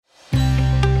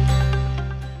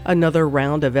Another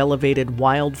round of elevated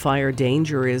wildfire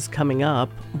danger is coming up.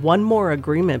 One more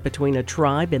agreement between a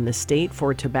tribe and the state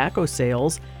for tobacco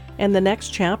sales, and the next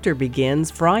chapter begins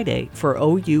Friday for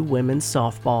OU women's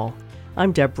softball.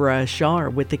 I'm Deborah Ashar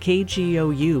with the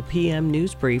KGOU PM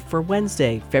News Brief for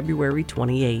Wednesday, February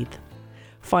 28th.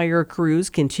 Fire crews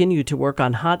continue to work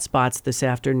on hotspots this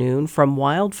afternoon from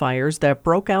wildfires that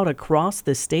broke out across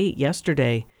the state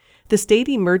yesterday. The State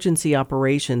Emergency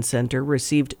Operations Center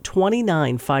received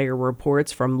 29 fire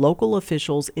reports from local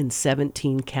officials in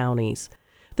 17 counties.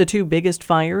 The two biggest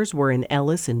fires were in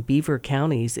Ellis and Beaver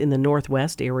counties in the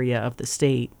northwest area of the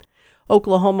state.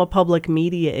 Oklahoma Public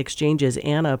Media Exchange's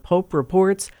Anna Pope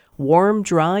reports warm,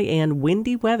 dry, and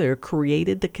windy weather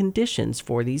created the conditions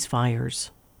for these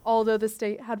fires. Although the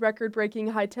state had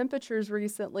record-breaking high temperatures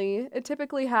recently, it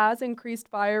typically has increased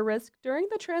fire risk during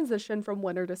the transition from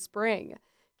winter to spring.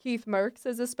 Keith Merks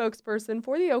is a spokesperson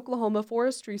for the Oklahoma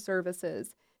Forestry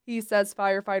Services. He says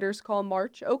firefighters call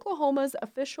March Oklahoma's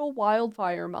official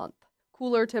wildfire month.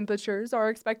 Cooler temperatures are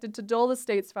expected to dull the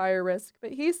state's fire risk,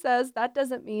 but he says that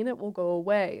doesn't mean it will go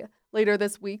away. Later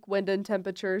this week, wind and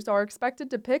temperatures are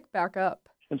expected to pick back up.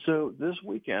 And so this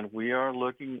weekend, we are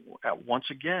looking at, once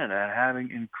again, at having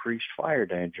increased fire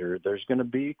danger. There's going to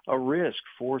be a risk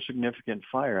for significant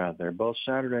fire out there, both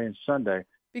Saturday and Sunday.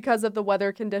 Because of the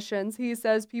weather conditions, he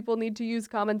says people need to use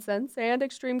common sense and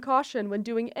extreme caution when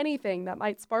doing anything that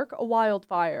might spark a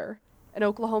wildfire. In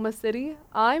Oklahoma City,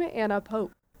 I'm Anna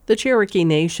Pope. The Cherokee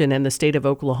Nation and the state of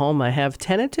Oklahoma have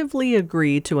tentatively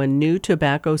agreed to a new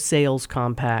tobacco sales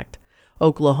compact.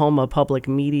 Oklahoma Public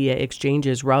Media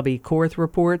Exchange's Robbie Korth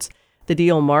reports the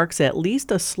deal marks at least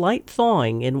a slight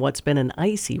thawing in what's been an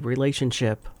icy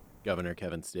relationship. Governor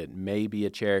Kevin Stitt may be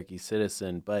a Cherokee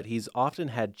citizen, but he's often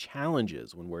had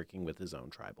challenges when working with his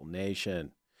own tribal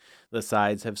nation. The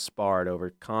sides have sparred over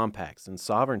compacts and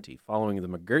sovereignty following the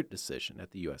McGirt decision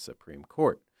at the U.S. Supreme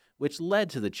Court, which led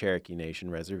to the Cherokee Nation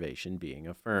reservation being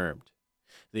affirmed.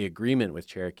 The agreement with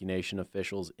Cherokee Nation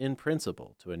officials in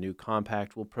principle to a new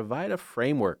compact will provide a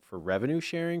framework for revenue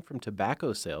sharing from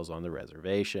tobacco sales on the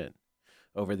reservation.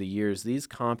 Over the years, these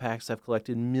compacts have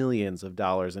collected millions of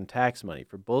dollars in tax money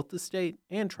for both the state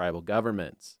and tribal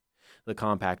governments. The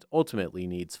compact ultimately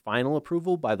needs final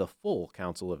approval by the full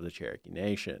Council of the Cherokee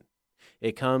Nation.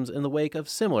 It comes in the wake of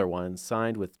similar ones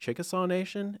signed with Chickasaw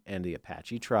Nation and the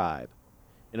Apache Tribe.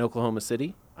 In Oklahoma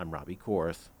City, I'm Robbie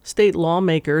Korth. State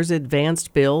lawmakers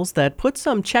advanced bills that put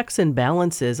some checks and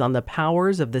balances on the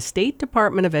powers of the State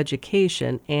Department of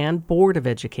Education and Board of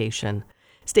Education.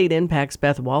 State Impact's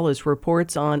Beth Wallace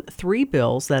reports on 3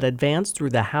 bills that advanced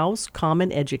through the House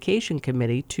Common Education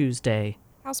Committee Tuesday.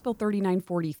 House Bill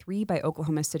 3943 by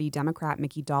Oklahoma City Democrat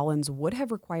Mickey Dollins would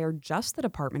have required just the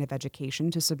Department of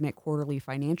Education to submit quarterly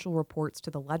financial reports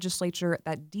to the legislature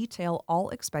that detail all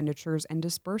expenditures and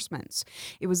disbursements.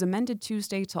 It was amended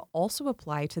Tuesday to also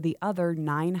apply to the other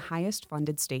 9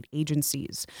 highest-funded state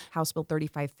agencies. House Bill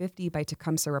 3550 by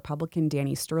Tecumseh Republican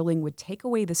Danny Sterling would take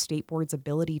away the state board's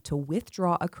ability to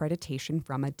withdraw accreditation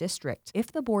from a district.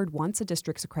 If the board wants a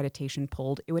district's accreditation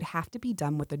pulled, it would have to be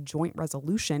done with a joint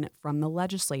resolution from the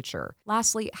legislature.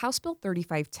 Lastly, House Bill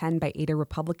 3510 by Ada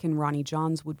Republican Ronnie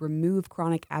Johns would remove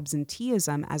chronic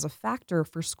absenteeism as a factor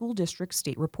for school district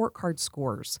state report card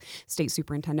scores. State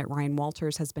Superintendent Ryan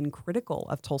Walters has been critical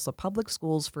of Tulsa Public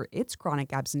Schools for its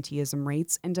chronic absenteeism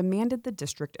rates and demanded the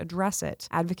district address it.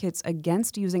 Advocates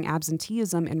against using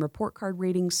absenteeism in report card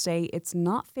ratings say it's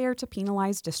not fair to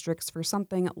penalize districts for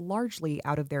something largely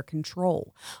out of their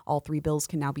control. All 3 bills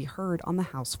can now be heard on the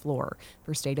House floor.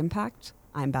 For State Impact,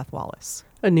 I'm Beth Wallace.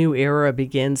 A new era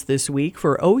begins this week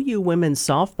for OU women's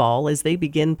softball as they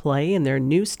begin play in their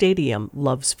new stadium,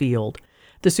 Loves Field.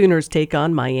 The Sooners take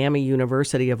on Miami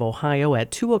University of Ohio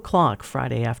at 2 o'clock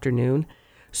Friday afternoon.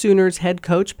 Sooners head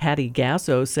coach Patty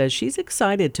Gasso says she's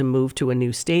excited to move to a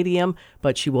new stadium,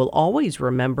 but she will always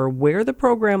remember where the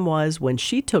program was when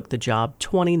she took the job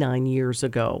 29 years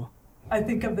ago. I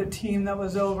think of the team that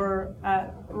was over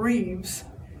at Reeves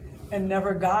and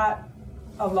never got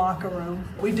a locker room.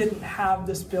 We didn't have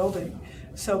this building,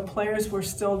 so players were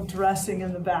still dressing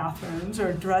in the bathrooms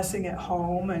or dressing at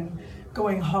home and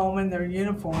going home in their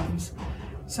uniforms.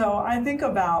 So I think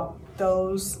about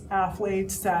those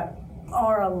athletes that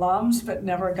are alums but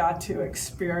never got to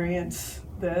experience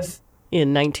this.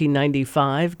 In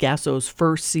 1995, Gasso's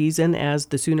first season as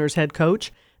the Sooners head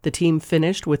coach, the team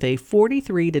finished with a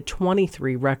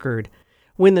 43-23 record.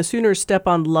 When the Sooners step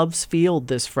on Loves Field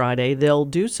this Friday, they'll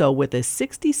do so with a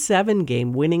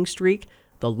 67-game winning streak,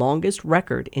 the longest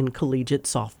record in collegiate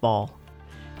softball.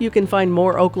 You can find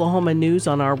more Oklahoma news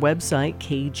on our website,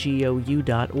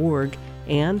 kgou.org.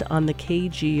 and on the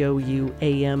KGOU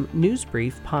AM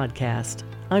NewsBrief podcast.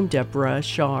 I'm Deborah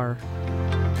Shar.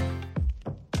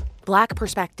 Black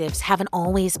perspectives haven't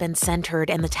always been centered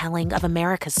in the telling of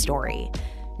America's story.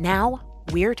 Now,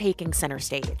 we're taking center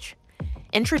stage.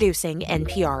 Introducing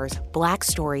NPR's Black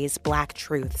Stories, Black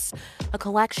Truths, a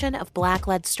collection of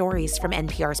Black-led stories from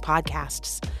NPR's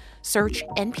podcasts. Search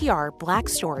NPR Black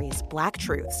Stories, Black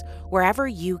Truths wherever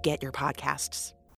you get your podcasts.